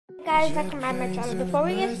Guys, welcome back to my channel. Before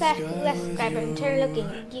we get started, let's subscribe and turn looking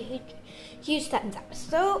huge thumbs up.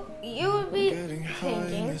 So you will be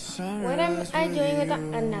thinking, what am I doing with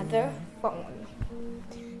another phone?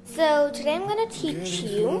 So today I'm gonna teach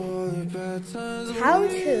you how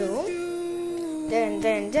to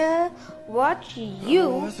watch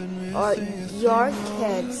you or your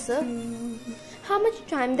kids, how much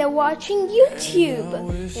time they're watching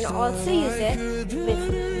YouTube. You can also use it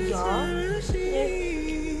with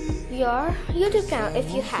your YouTube channel if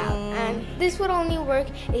you have, and this would only work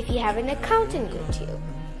if you have an account in YouTube.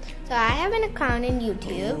 So I have an account in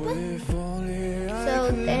YouTube, so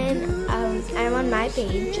then I'm on my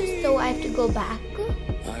page, so I have to go back,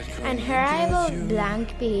 and here I have a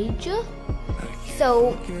blank page.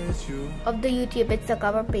 So of the YouTube, it's a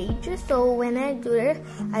cover page. So when I do it,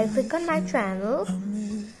 I click on my channel,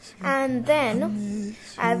 and then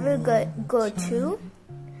I will go to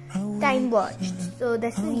time watched. So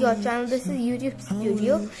this is your channel, this is YouTube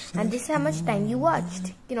Studio, and this is how much time you watched.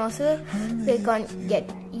 You can also click on get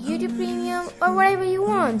YouTube Premium or whatever you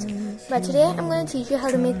want. But today I'm going to teach you how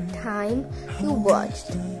to make time you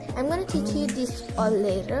watched. I'm going to teach you this all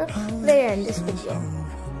later in this video.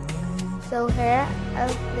 So here I'll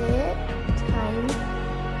play time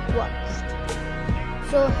watched.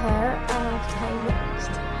 So here I have time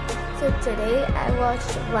watched. So today I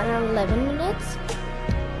watched 111 minutes.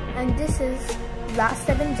 And this is last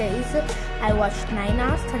 7 days. I watched 9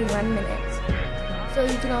 hours 31 minutes. So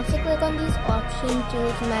you can also click on these options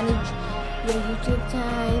to manage your YouTube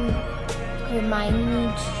time, remind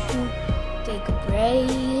me to take a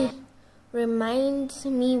break, remind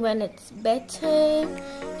me when it's bedtime.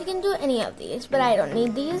 You can do any of these, but I don't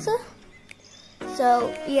need these.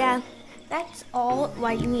 So yeah, that's all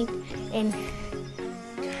what you need in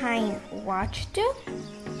time watched.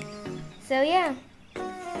 So yeah.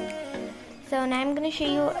 So now I'm going to show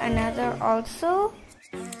you another also.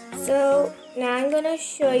 So now I'm going to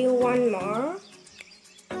show you one more.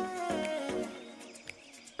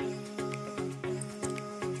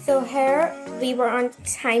 So here we were on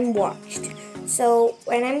time watched. So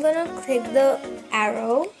when I'm going to click the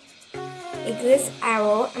arrow, like this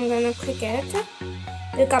arrow, I'm going to click it.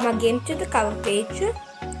 We'll come again to the cover page.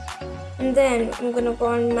 And then I'm going to go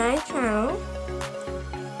on my channel.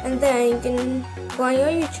 And then you can go on your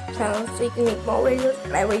YouTube channel, so you can make more videos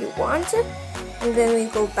whatever you want. And then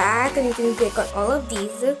we go back and you can click on all of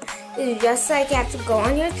these. It's just like you have to go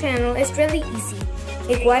on your channel. It's really easy.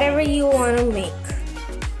 Like whatever you want to make.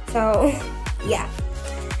 So yeah.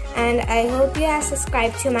 And I hope you have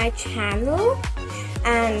subscribed to my channel.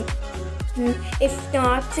 And if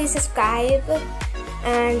not, please subscribe.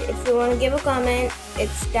 And if you want to give a comment,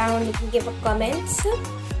 it's down. You can give a comment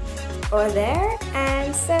over there.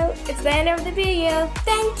 And so it's the end of the video.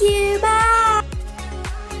 Thank you, bye.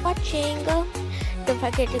 Watching. Don't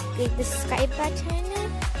forget to click the subscribe button,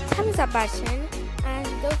 thumbs up button, and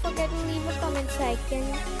don't forget to leave a comment so I can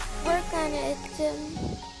work on it.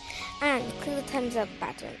 And click the thumbs up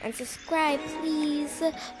button and subscribe, please.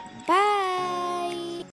 Bye.